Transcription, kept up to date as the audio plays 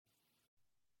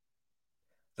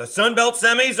The Sunbelt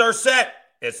semis are set.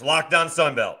 It's Locked On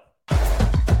Sunbelt.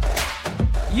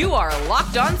 You are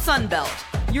Locked On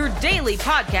Sunbelt, your daily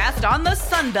podcast on the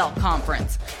Sunbelt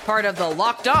Conference, part of the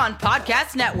Locked On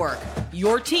Podcast Network,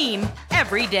 your team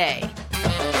every day.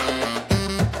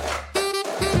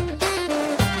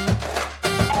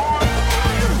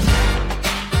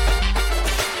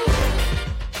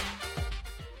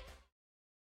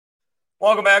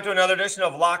 Welcome back to another edition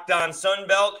of Locked On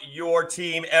Sunbelt, your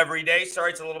team every day. Sorry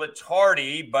it's a little bit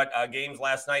tardy, but games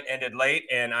last night ended late,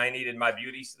 and I needed my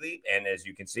beauty sleep, and as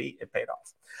you can see, it paid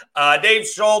off. Dave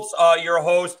Schultz, your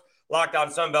host, Locked On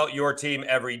Sunbelt, your team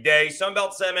every day.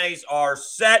 Sunbelt semis are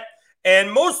set,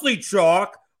 and mostly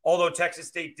chalk, although Texas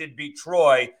State did beat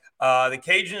Troy. The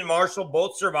Cajun and Marshall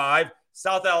both survived.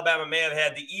 South Alabama may have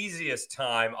had the easiest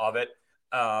time of it.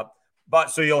 But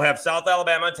so you'll have South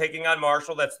Alabama taking on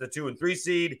Marshall. That's the 2 and 3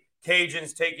 seed.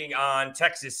 Cajuns taking on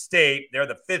Texas State. They're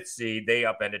the 5th seed. They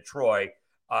upended Troy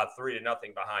 3-0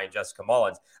 behind Jessica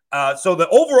Mullins. So the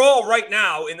overall right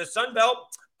now in the Sun Belt,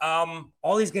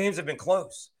 all these games have been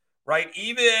close, right?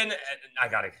 Even I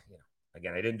got to,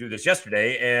 again, I didn't do this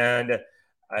yesterday and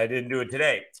I didn't do it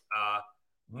today.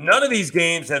 None of these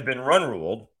games have been run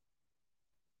ruled.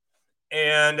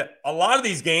 And a lot of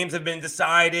these games have been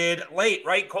decided late,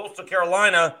 right? Coastal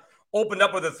Carolina opened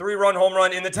up with a 3-run home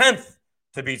run in the 10th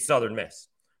to beat Southern Miss,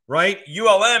 right?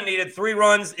 ULM needed 3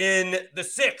 runs in the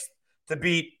 6th to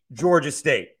beat Georgia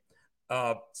State.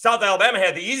 South Alabama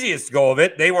had the easiest go of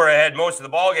it. They were ahead most of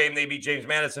the ballgame. They beat James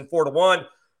Madison 4-1.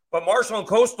 But Marshall and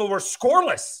Coastal were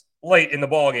scoreless late in the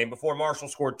ballgame before Marshall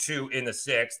scored 2 in the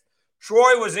 6th.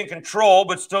 Troy was in control,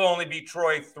 but still only beat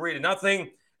Troy 3-0.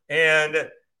 And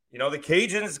the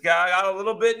Cajuns got a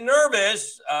little bit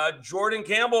nervous. Jordan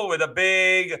Campbell with a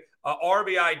big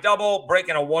RBI double,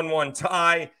 breaking a 1-1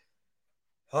 tie,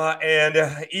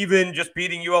 and even just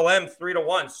beating ULM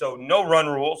 3-1. So no run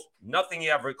rules, nothing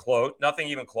even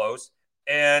close.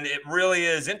 And it really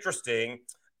is interesting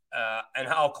and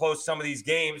how close some of these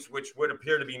games, which would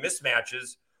appear to be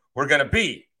mismatches, were going to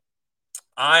be.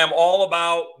 I am all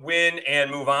about win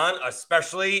and move on,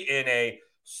 especially in a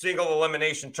single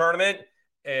elimination tournament.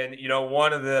 And,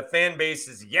 one of the fan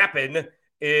bases yapping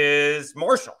is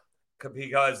Marshall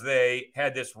because they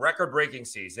had this record-breaking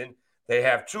season. They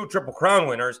have 2 Triple Crown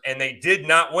winners, and they did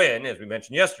not win, as we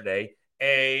mentioned yesterday,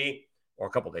 or a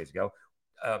couple days ago.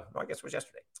 I guess it was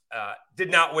yesterday.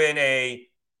 Did not win a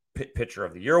Pitcher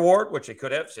of the Year award, which they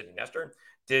could have, Sidney Nestor.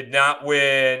 Did not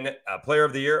win a Player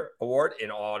of the Year award in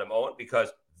Autumn Owen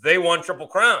because they won Triple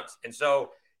Crowns. And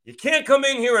so you can't come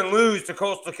in here and lose to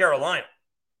Coastal Carolina.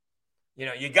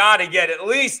 You got to get at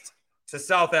least to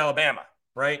South Alabama,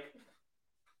 right?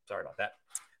 Sorry about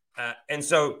that. And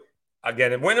so,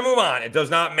 again, win and move on. It does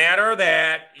not matter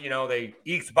that, they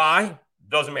eked by.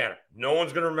 Doesn't matter. No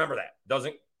one's going to remember that.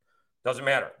 Doesn't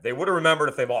matter. They would have remembered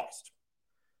if they lost.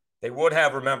 They would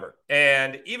have remembered.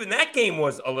 And even that game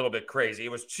was a little bit crazy.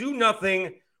 It was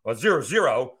 2-0 or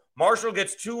 0-0. Marshall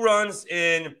gets 2 runs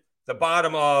in the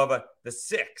bottom of the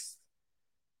 6th.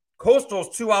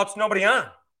 Coastal's 2 outs, nobody on.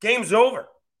 Game's over.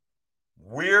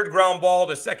 Weird ground ball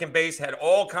to second base, had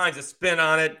all kinds of spin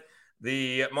on it.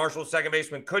 The Marshall second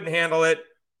baseman couldn't handle it.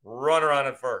 Runner on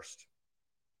at first.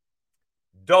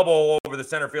 Double over the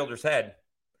center fielder's head.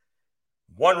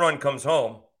 1 run comes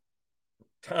home.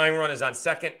 Tying run is on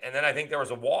second, and then I think there was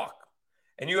a walk.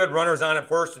 And you had runners on at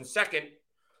first and second,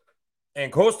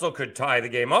 and Coastal could tie the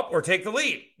game up or take the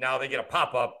lead. Now they get a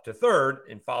pop-up to third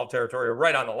in foul territory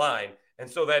right on the line, and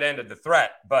so that ended the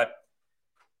threat. But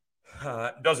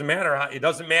it doesn't matter. It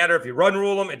doesn't matter if you run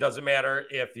rule them. It doesn't matter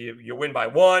if you win by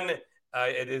 1.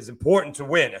 It is important to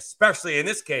win, especially in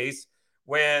this case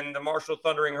when the Marshall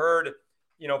Thundering Herd,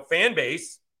 fan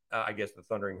base, I guess the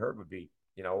Thundering Herd would be,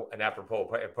 an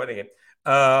apropos of putting it,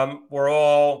 we're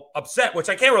all upset, which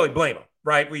I can't really blame them,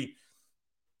 right?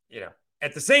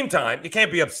 At the same time, you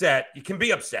can't be upset. You can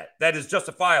be upset. That is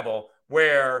justifiable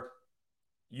where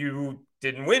you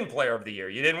didn't win Player of the Year.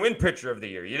 You didn't win Pitcher of the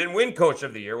Year. You didn't win Coach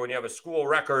of the Year when you have a school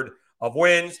record of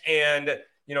wins and,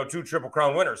 2 Triple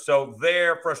Crown winners. So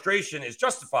their frustration is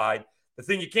justified. The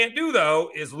thing you can't do,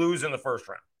 though, is lose in the first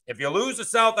round. If you lose to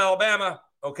South Alabama,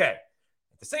 okay.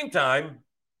 At the same time,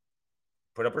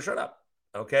 put up or shut up,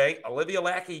 okay? Olivia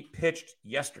Lackey pitched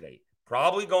yesterday.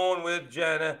 Probably going with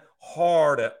Jenna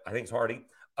Hardy, I think it's Hardy,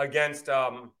 against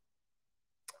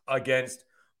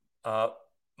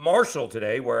Marshall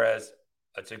today, whereas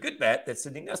it's a good bet that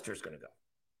Sidney Nestor is going to go.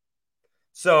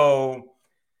 So,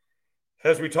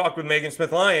 as we talked with Megan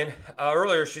Smith-Lyon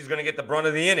earlier, she's going to get the brunt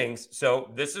of the innings. So,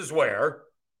 this is where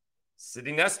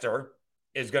Sidney Nestor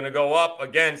is going to go up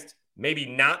against maybe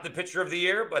not the pitcher of the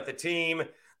year, but the team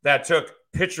that took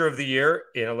pitcher of the year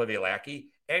in Olivia Lackey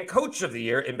and coach of the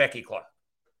year in Becky Clark.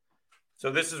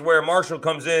 So this is where Marshall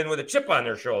comes in with a chip on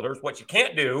their shoulders. What you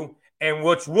can't do, and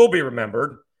which will be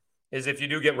remembered, is if you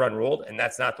do get run ruled, and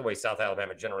that's not the way South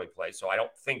Alabama generally plays, so I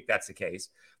don't think that's the case.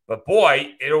 But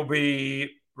boy, it'll be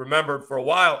remembered for a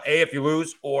while, A, if you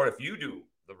lose, or if you do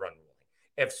the run ruling.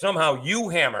 If somehow you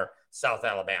hammer South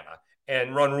Alabama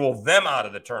and run rule them out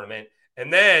of the tournament,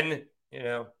 and then,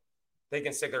 they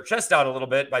can stick their chest out a little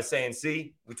bit by saying,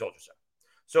 see, we told you so.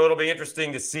 So it'll be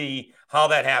interesting to see how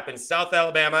that happens. South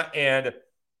Alabama and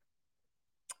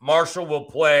Marshall will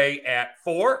play at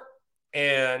 4,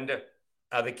 and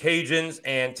the Cajuns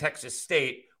and Texas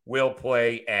State will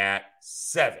play at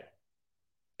 7,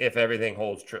 if everything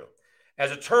holds true.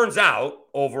 As it turns out,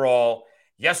 overall,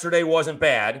 yesterday wasn't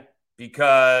bad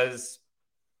because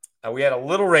we had a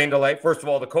little rain delay. First of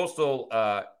all, the Coastal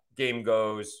game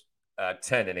goes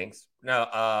 10 innings.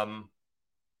 Now,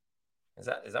 is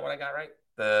that what I got right?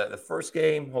 The first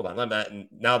game, hold on.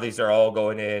 Now these are all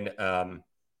going in.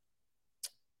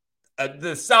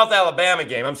 The South Alabama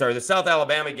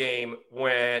game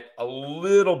went a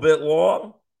little bit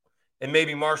long, and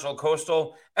maybe Marshall and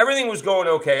Coastal. Everything was going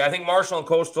okay. I think Marshall and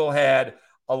Coastal had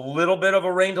a little bit of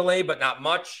a rain delay, but not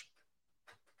much.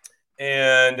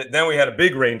 And then we had a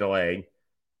big rain delay.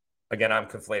 Again, I'm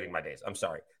conflating my days. I'm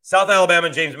sorry. South Alabama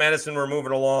and James Madison were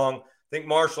moving along. I think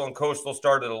Marshall and Coastal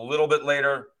started a little bit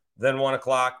later than 1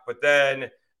 o'clock. But then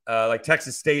like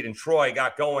Texas State and Troy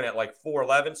got going at like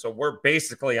 4:11. So we're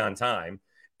basically on time.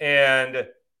 And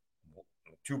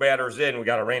 2 batters in, we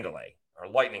got a rain delay, or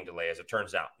lightning delay, as it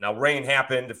turns out. Now, rain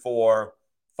happened for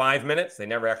 5 minutes. They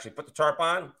never actually put the tarp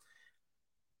on.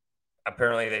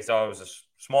 Apparently, they thought it was a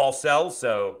small cell,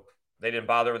 so they didn't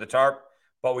bother with the tarp.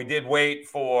 But we did wait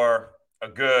for a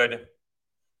good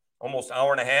almost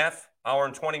hour and a half, hour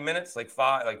and 20 minutes, like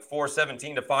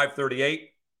 4:17 to 5:38.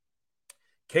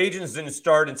 Cajuns didn't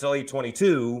start until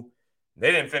 8:22.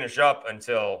 They didn't finish up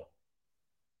until,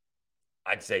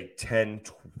 I'd say,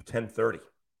 10:30.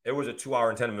 It was a 2-hour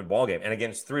and 10-minute ball game. And again,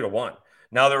 it's 3-1.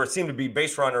 Now, there seemed to be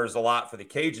base runners a lot for the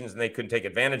Cajuns, and they couldn't take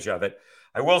advantage of it.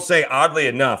 I will say, oddly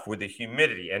enough, with the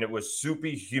humidity, and it was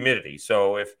soupy humidity.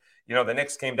 So if, the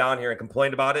Knicks came down here and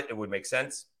complained about it, it would make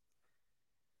sense.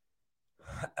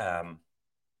 The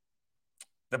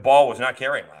ball was not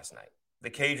carrying last night. The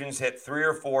Cajuns hit 3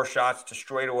 or 4 shots to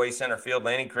straightaway center field.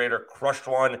 Lanny Crater crushed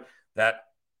one that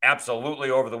absolutely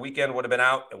over the weekend would have been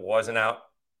out. It wasn't out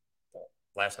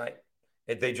last night.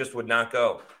 They just would not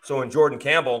go. So when Jordan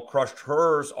Campbell crushed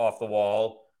hers off the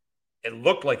wall, it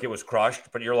looked like it was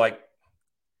crushed, but you're like,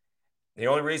 the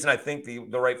only reason I think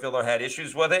the right fielder had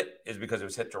issues with it is because it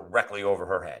was hit directly over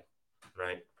her head,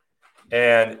 right?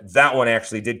 And that one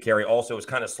actually did carry. Also, it was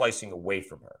kind of slicing away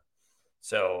from her.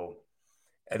 So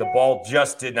the ball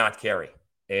just did not carry.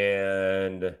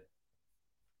 And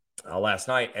last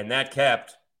night, and that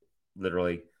kept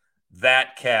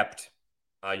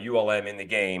ULM in the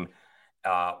game.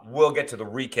 We'll get to the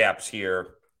recaps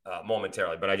here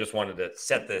momentarily, but I just wanted to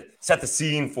set the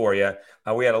scene for you.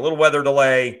 We had a little weather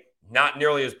delay, not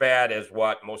nearly as bad as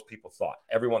what most people thought.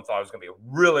 Everyone thought it was going to be a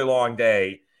really long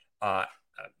day,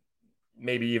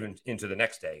 maybe even into the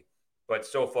next day. But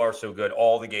so far, so good.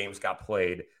 All the games got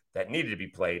played that needed to be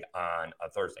played on a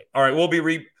Thursday. All right, we'll be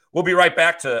right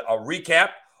back to a recap,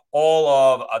 all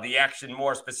of the action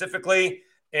more specifically.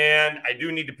 And I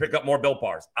do need to pick up more Built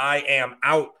Bars. I am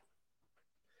out.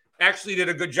 Actually did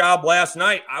a good job last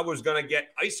night. I was going to get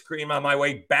ice cream on my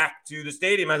way back to the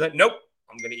stadium. I said, nope,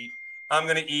 I'm going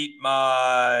to eat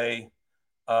my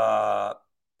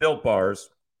Built Bars.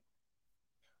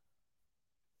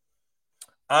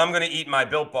 I'm going to eat my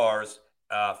Built Bars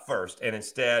first, and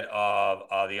instead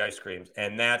of the ice creams.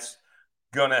 And that's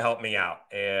going to help me out.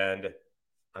 And,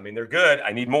 I mean, they're good.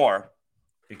 I need more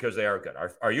because they are good.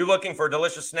 Are you looking for a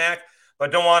delicious snack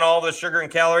but don't want all the sugar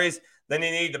and calories? Then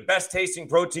you need the best tasting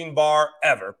protein bar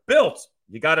ever. Built.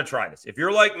 You got to try this. If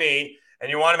you're like me and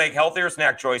you want to make healthier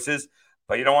snack choices,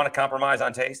 but you don't want to compromise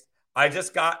on taste, I've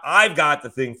got the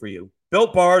thing for you.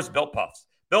 Built Bars, Built Puffs.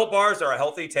 Built Bars are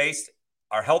healthy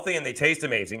and they taste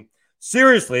amazing.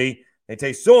 Seriously, they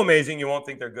taste so amazing you won't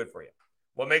think they're good for you.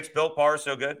 What makes Built Bars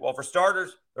so good? Well, for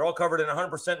starters, they're all covered in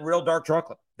 100% real dark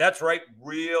chocolate. That's right,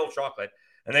 real chocolate.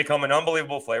 And they come in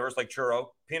unbelievable flavors like churro,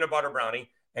 peanut butter brownie,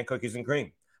 and cookies and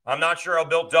cream. I'm not sure how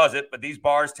Built does it, but these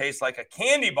bars taste like a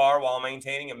candy bar while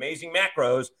maintaining amazing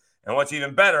macros. And what's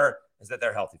even better is that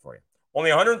they're healthy for you. Only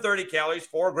 130 calories,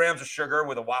 4 grams of sugar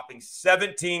with a whopping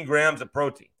 17 grams of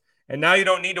protein. And now you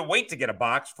don't need to wait to get a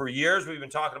box. For years, we've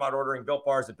been talking about ordering Built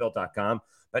Bars at Built.com.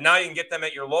 But now you can get them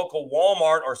at your local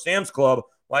Walmart or Sam's Club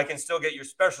while you can still get your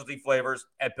specialty flavors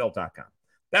at Built.com.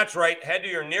 That's right. Head to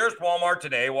your nearest Walmart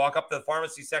today, walk up to the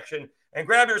pharmacy section, and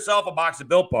grab yourself a box of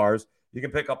Built Bars. You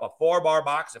can pick up a 4-bar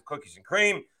box of cookies and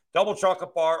cream, double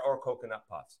chocolate bar, or coconut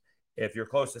puffs. If you're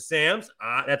close to Sam's,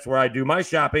 that's where I do my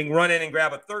shopping. Run in and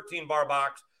grab a 13-bar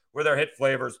box with our hit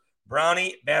flavors,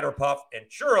 Brownie, Batter Puff, and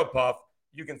Churro Puff.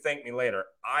 You can thank me later.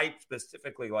 I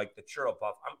specifically like the Churro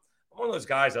Puff. I'm one of those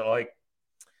guys that like,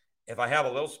 if I have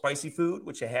a little spicy food,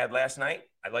 which I had last night,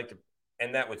 I like to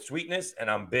end that with sweetness, and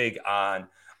I'm big on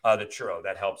the churro.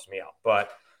 That helps me out. But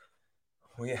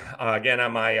we again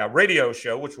on my radio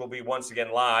show, which will be once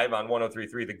again live on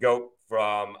 103.3 The GOAT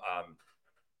from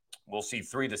we'll see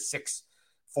 3 to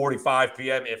 6:45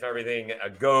 p.m. if everything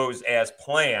goes as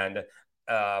planned.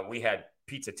 We had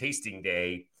pizza tasting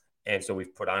day, and so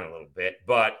we've put on a little bit.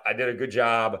 But I did a good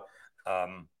job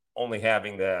only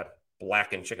having the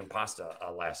blackened chicken pasta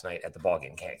last night at the ball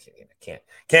game.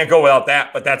 Can't go without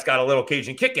that, but that's got a little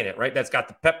Cajun kick in it, right? That's got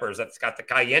the peppers, that's got the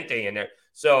cayenne in there.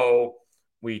 So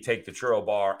we take the churro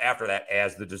bar after that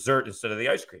as the dessert instead of the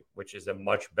ice cream, which is a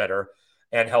much better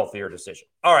and healthier decision.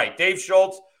 All right, Dave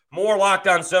Schultz, more Locked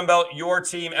On Sunbelt, your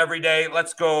team every day.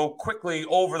 Let's go quickly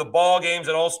over the ball games.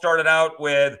 It all started out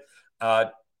with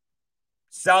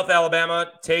South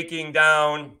Alabama taking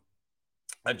down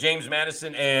James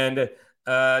Madison, and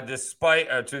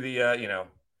despite to the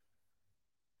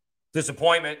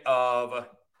disappointment of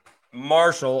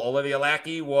Marshall, Olivia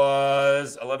Lackey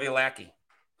was Olivia Lackey,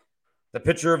 the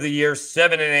pitcher of the year.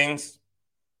 7 innings,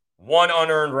 1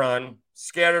 unearned run,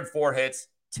 scattered 4 hits,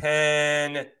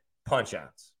 10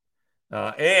 punch-outs,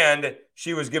 and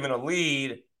she was given a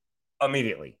lead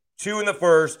immediately. 2 in the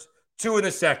first, 2 in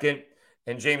the second,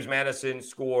 and James Madison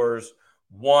scores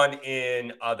 1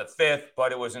 in the 5th,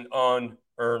 but it was an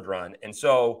unearned run. And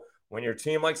so when you're a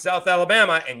team like South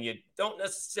Alabama and you don't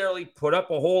necessarily put up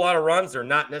a whole lot of runs, they're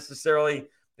not necessarily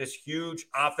this huge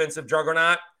offensive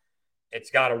juggernaut,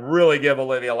 it's got to really give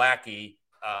Olivia Lackey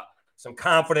some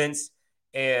confidence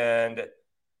and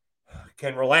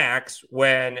can relax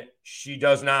when she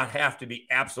does not have to be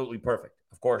absolutely perfect.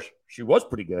 Of course, she was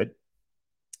pretty good.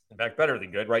 In fact, better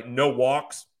than good, right? No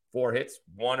walks, 4 hits,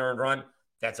 1 earned run.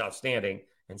 That's outstanding.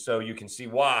 And so you can see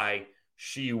why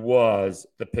she was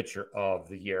the pitcher of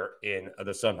the year in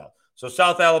the Sun Belt. So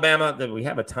South Alabama, did we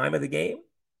have a time of the game?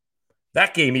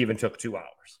 That game even took 2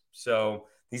 hours. So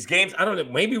these games, I don't know,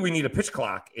 maybe we need a pitch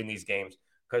clock in these games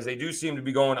because they do seem to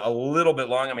be going a little bit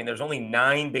long. I mean, there's only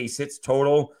 9 base hits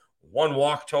total, 1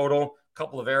 walk total, a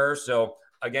couple of errors. So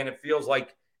again, it feels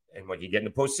like, and when you get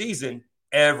into postseason,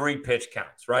 every pitch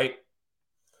counts, right?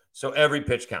 So every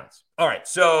pitch counts. All right,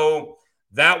 so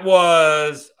that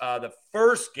was the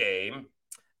first game.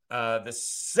 The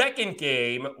second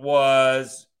game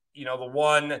was, the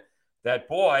one that,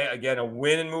 boy, again, a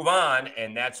win and move on,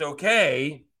 and that's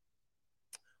okay,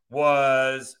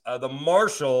 was the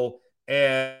Marshall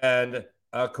and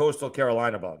Coastal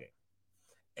Carolina ball game.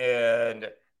 And,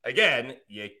 again,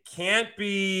 you can't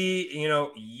be,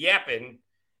 yapping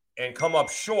and come up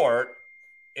short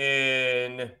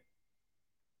in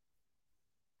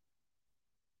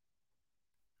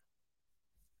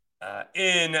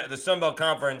the Sun Belt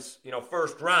Conference,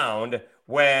 first round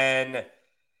when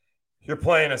you're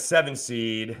playing a 7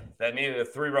 seed that needed a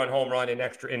 3-run home run in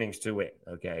extra innings to win.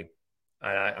 Okay.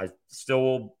 I still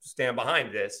will stand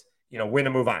behind this, win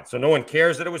and move on. So no one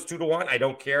cares that it was 2-1. I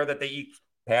don't care that they each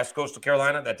passed Coastal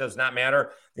Carolina. That does not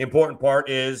matter. The important part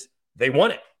is they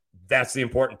won it. That's the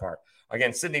important part.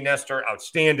 Again, Sydney Nestor,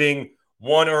 outstanding,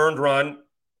 1 earned run.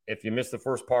 If you missed the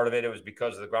first part of it, it was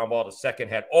because of the ground ball to second,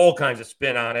 had all kinds of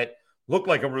spin on it. Looked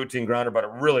like a routine grounder, but it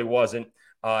really wasn't.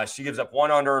 She gives up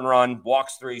 1 unearned run,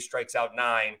 walks 3, strikes out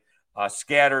 9,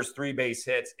 scatters 3 base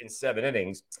hits in 7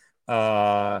 innings.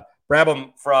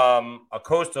 Brabham from a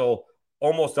Coastal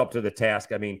almost up to the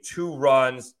task. I mean, 2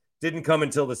 runs, didn't come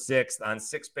until the 6th on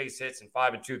 6 base hits in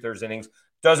 5 2/3 innings.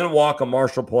 Doesn't walk a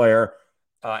Marshall player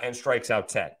and strikes out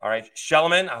 10. All right,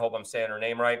 Shellman, I hope I'm saying her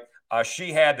name right.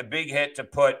 She had the big hit to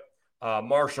put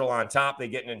Marshall on top. They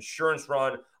get an insurance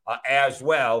run as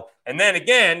well. And then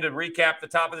again, to recap the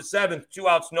top of the 7th, 2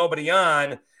 outs, nobody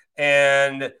on.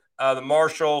 And the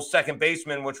Marshall second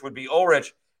baseman, which would be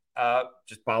Ulrich,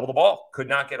 just bobbled the ball. Could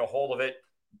not get a hold of it.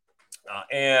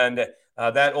 And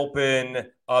that opened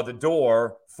the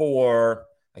door for,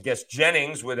 I guess,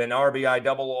 Jennings with an RBI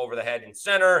double over the head in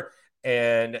center.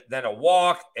 And then a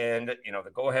walk. And,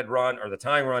 the go-ahead run or the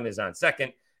tying run is on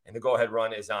second. And the go-ahead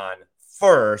run is on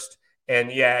first,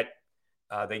 and yet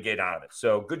they get out of it.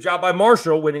 So good job by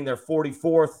Marshall winning their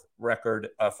 44th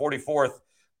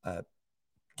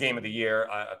game of the year,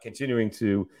 continuing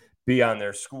to be on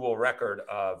their school record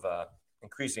of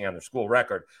increasing on their school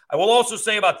record. I will also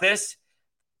say about this,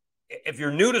 if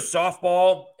you're new to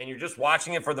softball and you're just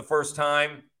watching it for the first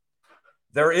time,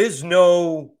 there is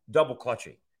no double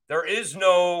clutching. There is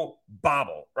no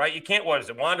bobble, right? You can't, what is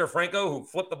it, Wander Franco, who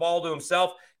flipped the ball to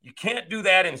himself? You can't do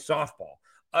that in softball,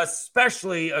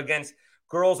 especially against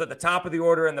girls at the top of the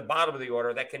order and the bottom of the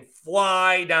order that can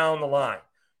fly down the line.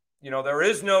 There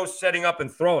is no setting up and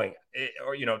throwing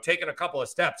or, taking a couple of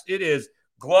steps. It is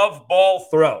glove, ball,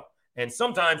 throw, and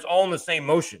sometimes all in the same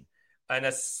motion. And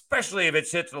especially if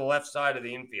it's hit to the left side of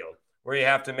the infield where you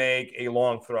have to make a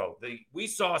long throw. We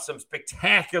saw some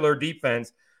spectacular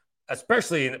defense,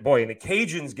 especially in the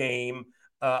Cajuns game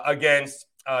against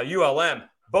ULM.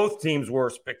 Both teams were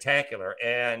spectacular,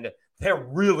 and they're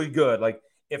really good. Like,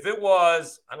 if it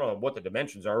was, I don't know what the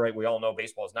dimensions are, right? We all know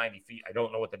baseball is 90 feet. I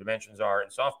don't know what the dimensions are in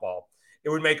softball. It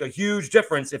would make a huge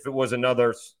difference if it was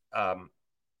another,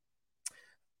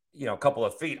 couple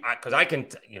of feet. Because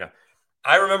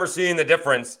I remember seeing the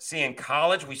difference, seeing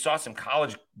college. We saw some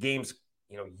college games,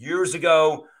 years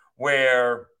ago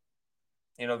where,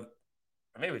 maybe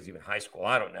it was even high school.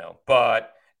 I don't know.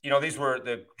 But, these were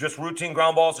just routine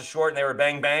ground balls to short, and they were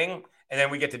bang, bang. And then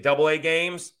we get to AA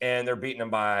games, and they're beating them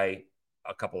by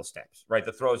a couple of steps, right?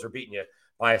 The throws are beating you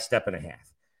by a step and a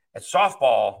half. At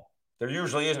softball, there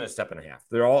usually isn't a step and a half.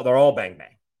 They're all bang,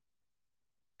 bang.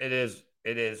 It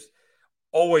is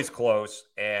always close,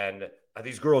 and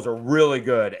these girls are really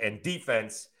good, and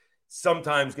defense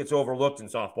sometimes gets overlooked in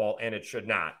softball, and it should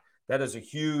not. That is a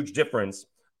huge difference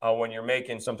when you're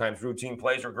making sometimes routine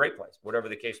plays or great plays, whatever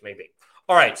the case may be.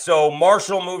 All right, so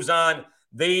Marshall moves on.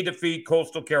 They defeat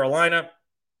Coastal Carolina.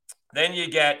 Then you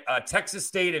get Texas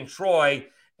State and Troy,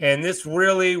 and this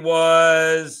really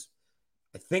was,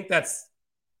 I think that's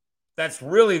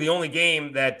really the only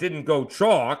game that didn't go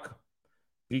chalk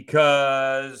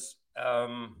because,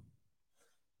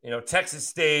 Texas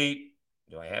State,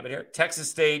 do I have it here?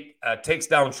 Texas State takes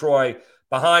down Troy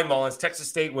behind Mullins. Texas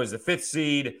State was the 5th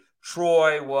seed.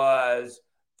 Troy was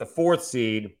the 4th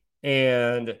seed,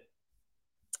 and it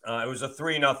was a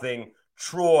 3-0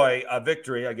 Troy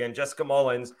victory. Again, Jessica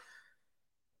Mullins,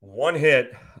 1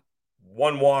 hit,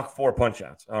 1 walk, 4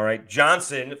 punch-outs. All right.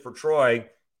 Johnson for Troy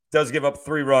does give up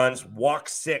 3 runs,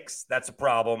 walks 6. That's a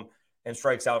problem, and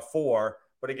strikes out 4.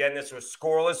 But again, this was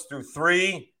scoreless through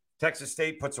 3. Texas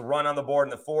State puts a run on the board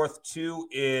in the 4th, 2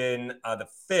 in the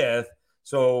 5th.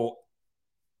 So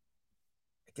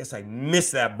I guess I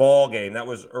missed that ball game. That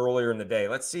was earlier in the day.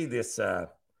 Let's see this.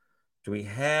 Do we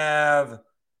have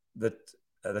the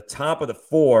top of the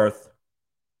 4th?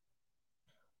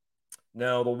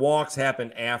 No, the walks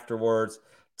happened afterwards.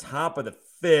 Top of the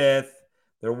 5th,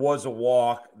 there was a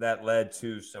walk that led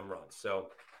to some runs. So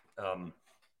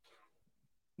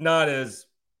not as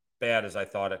bad as I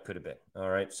thought it could have been. All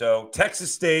right. So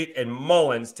Texas State and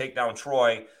Mullins take down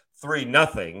Troy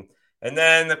 3-0. And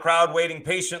then the crowd waiting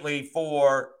patiently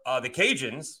for the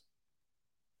Cajuns.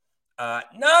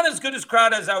 Not as good as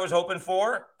crowd as I was hoping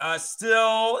for.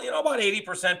 Still, about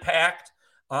 80% packed.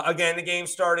 Again, the game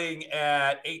starting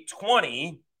at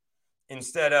 8:20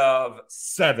 instead of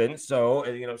 7. So,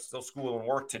 still school and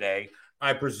work today.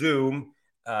 I presume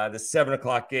the 7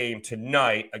 o'clock game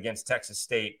tonight against Texas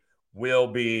State will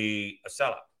be a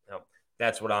sellout.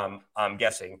 That's what I'm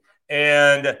guessing.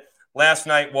 And last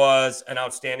night was an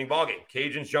outstanding ballgame.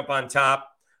 Cajuns jump on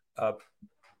top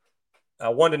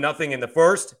 1-0 in the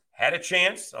first. Had a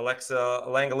chance. Alexa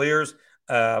Langoliers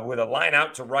with a line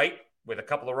out to right with a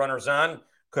couple of runners on.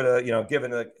 Could have,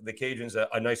 given the Cajuns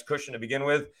a nice cushion to begin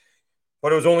with.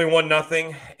 But it was only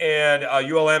 1-0. And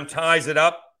ULM ties it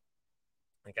up.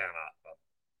 I got a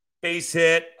base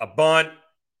hit, a bunt,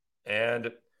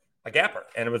 and a gapper.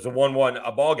 And it was a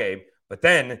 1-1 ball game. But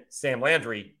then Sam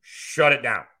Landry shut it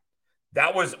down.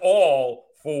 That was all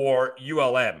for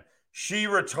ULM. She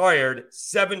retired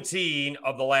 17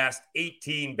 of the last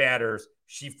 18 batters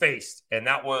she faced. And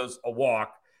that was a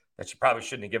walk that she probably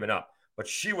shouldn't have given up. But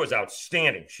she was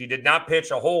outstanding. She did not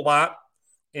pitch a whole lot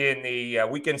in the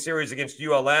weekend series against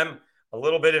ULM. A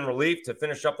little bit in relief to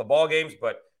finish up the ball games,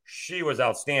 but she was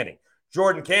outstanding.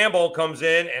 Jordan Campbell comes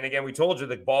in, and again, we told you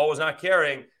the ball was not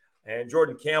carrying, and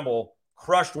Jordan Campbell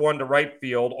crushed one to right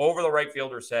field over the right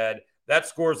fielder's head. That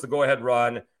scores the go-ahead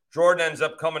run. Jordan ends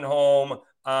up coming home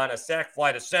on a sac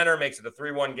fly to center, makes it a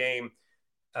 3-1 game.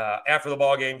 After the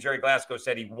ball game, Jerry Glasgow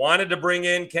said he wanted to bring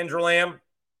in Kendra Lamb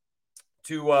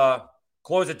to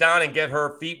close it down and get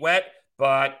her feet wet,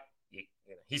 but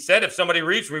he said if somebody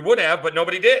reached, we would have, but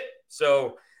nobody did.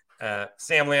 So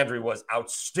Sam Landry was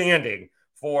outstanding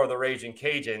for the Raging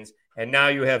Cajuns. And now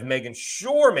you have Megan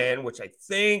Shorman, which I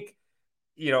think,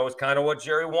 is kind of what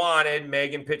Jerry wanted.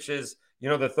 Megan pitches,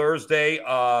 the Thursday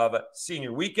of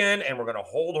senior weekend, and we're going to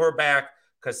hold her back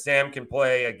because Sam can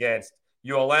play against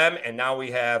ULM, and now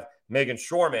we have Megan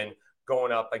Shorman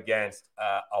going up against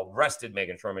arrested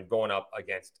Megan Shorman going up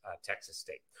against Texas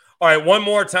State. All right, one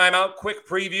more timeout. Quick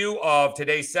preview of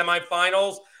today's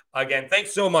semifinals. Again,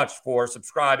 thanks so much for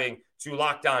subscribing to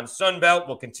Locked On Sunbelt.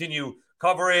 We'll continue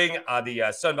covering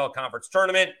the Sunbelt Conference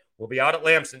Tournament. We'll be out at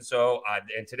Lamson,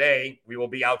 and today we will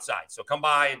be outside. So come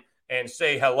by and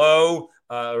say hello,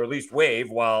 or at least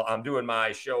wave while I'm doing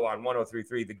my show on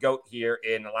 103.3 The GOAT here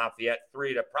in Lafayette,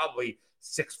 3 to probably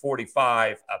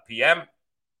 6:45 p.m.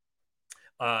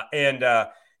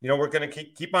 We're going to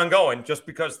keep on going just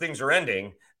because things are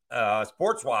ending.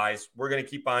 Sports-wise, we're going to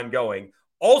keep on going.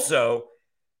 Also,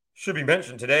 should be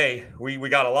mentioned today, we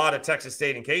got a lot of Texas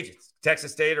State and Cajuns.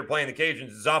 Texas State are playing the Cajuns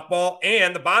in softball,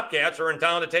 and the Bobcats are in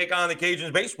town to take on the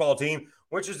Cajuns baseball team,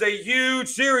 which is a huge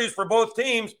series for both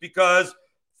teams because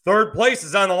third place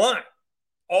is on the line.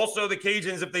 Also, the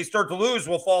Cajuns, if they start to lose,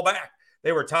 will fall back.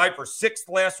 They were tied for 6th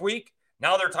last week.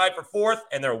 Now they're tied for 4th,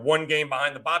 and they're 1 game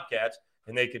behind the Bobcats,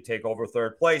 and they could take over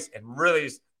 3rd place and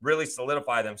really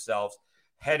solidify themselves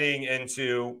heading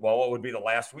into, what would be the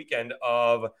last weekend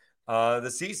of the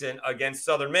season against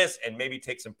Southern Miss, and maybe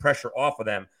take some pressure off of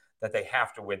them that they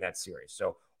have to win that series.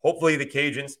 So hopefully the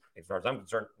Cajuns, as far as I'm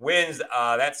concerned, wins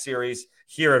that series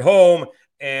here at home,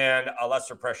 and a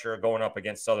lesser pressure going up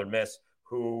against Southern Miss,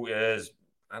 who is,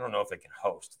 I don't know if they can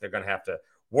host. They're going to have to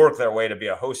work their way to be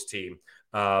a host team,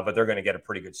 but they're going to get a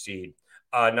pretty good seed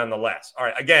nonetheless. All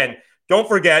right, again, don't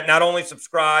forget, not only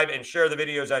subscribe and share the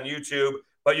videos on YouTube,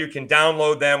 but you can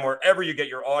download them wherever you get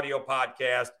your audio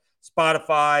podcast,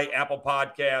 Spotify, Apple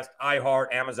Podcast,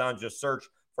 iHeart, Amazon. Just search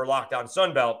for Locked On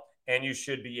Sunbelt, and you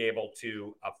should be able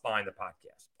to find the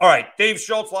podcast. All right, Dave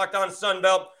Schultz, Locked On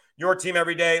Sunbelt, your team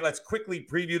every day. Let's quickly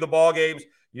preview the ball games.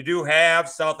 You do have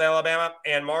South Alabama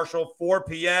and Marshall, 4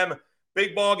 p.m.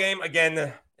 Big ball game. Again,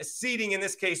 the seeding in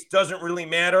this case doesn't really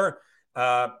matter.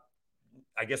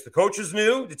 I guess the coaches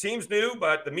knew, the teams knew,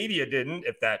 but the media didn't,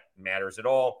 if that matters at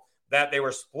all, that they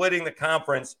were splitting the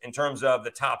conference in terms of the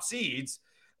top seeds,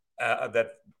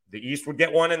 that the East would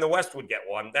get one and the West would get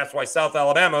one. That's why South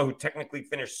Alabama, who technically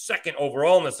finished 2nd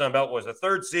overall in the Sun Belt, was the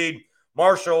 3rd seed.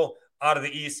 Marshall, out of the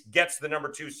East, gets the number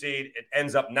 2 seed. It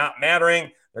ends up not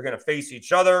mattering. They're going to face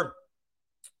each other,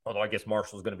 although I guess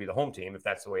Marshall's going to be the home team if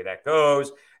that's the way that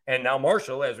goes. And now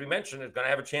Marshall, as we mentioned, is going to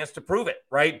have a chance to prove it,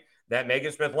 right? That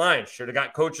Megan Smith-Lyons should have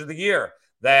got Coach of the Year.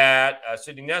 That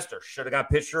Sydney Nestor should have got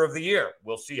Pitcher of the Year.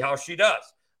 We'll see how she does.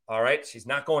 All right. She's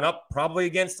not going up probably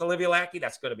against Olivia Lackey.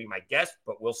 That's going to be my guess,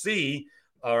 but we'll see.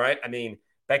 All right. I mean,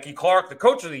 Becky Clark, the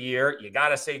Coach of the Year, you got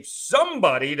to save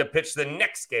somebody to pitch the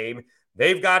next game.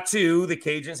 They've got 2. The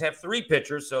Cajuns have 3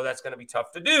 pitchers, so that's going to be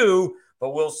tough to do,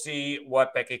 but we'll see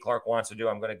what Becky Clark wants to do.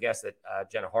 I'm going to guess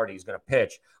that Jenna Hardy is going to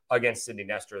pitch against Sydney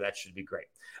Nestor. That should be great.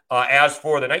 As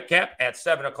for the nightcap at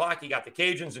 7 o'clock, you got the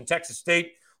Cajuns and Texas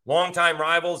State, longtime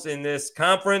rivals in this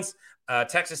conference.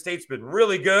 Texas State's been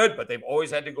really good, but they've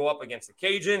always had to go up against the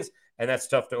Cajuns, and that's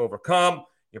tough to overcome.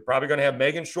 You're probably going to have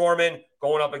Megan Shorman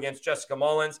going up against Jessica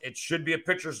Mullins. It should be a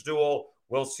pitcher's duel.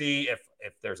 We'll see if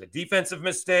there's a defensive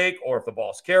mistake or if the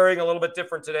ball's carrying a little bit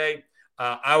different today.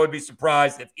 I would be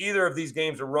surprised if either of these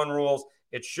games are run rules.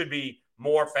 It should be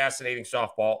more fascinating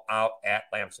softball out at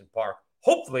Lamson Park.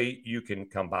 Hopefully you can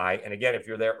come by. And again, if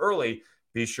you're there early,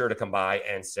 be sure to come by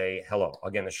and say hello.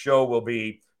 Again, the show will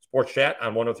be Sports Chat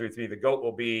on 103.3 The GOAT.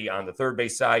 Will be on the third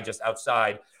base side, just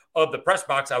outside of the press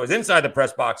box. I was inside the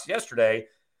press box yesterday,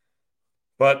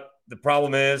 but the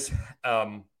problem is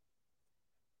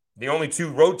the only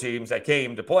 2 road teams that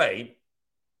came to play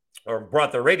or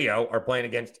brought their radio are playing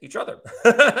against each other.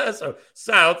 So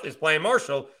South is playing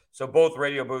Marshall. So both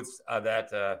radio booths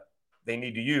that they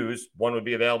need to use, one would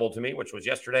be available to me, which was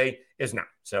yesterday, is not.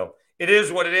 So it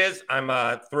is what it is.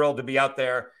 I'm thrilled to be out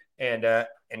there and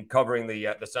covering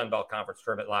the Sun Belt Conference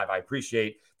Tournament live. I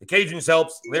appreciate the Cajuns' help,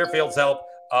 Learfield's help,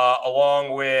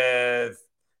 along with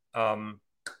Town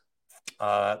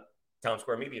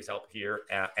Square Media's help here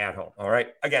at home. All right.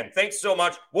 Again, thanks so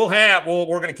much. We're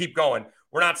going to keep going.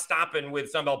 We're not stopping with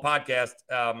Sun Belt Podcast.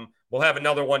 We'll have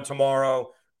another one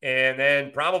tomorrow, and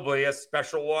then probably a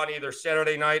special one either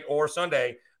Saturday night or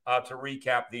Sunday to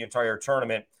recap the entire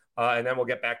tournament. And then we'll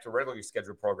get back to regularly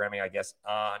scheduled programming, I guess,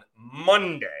 on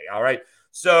Monday. All right.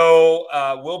 So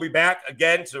we'll be back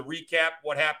again to recap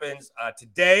what happens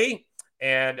today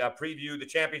and preview the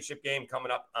championship game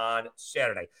coming up on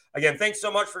Saturday. Again, thanks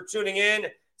so much for tuning in.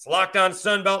 It's Locked On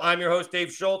Sunbelt. I'm your host,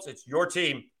 Dave Schultz. It's your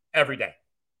team every day.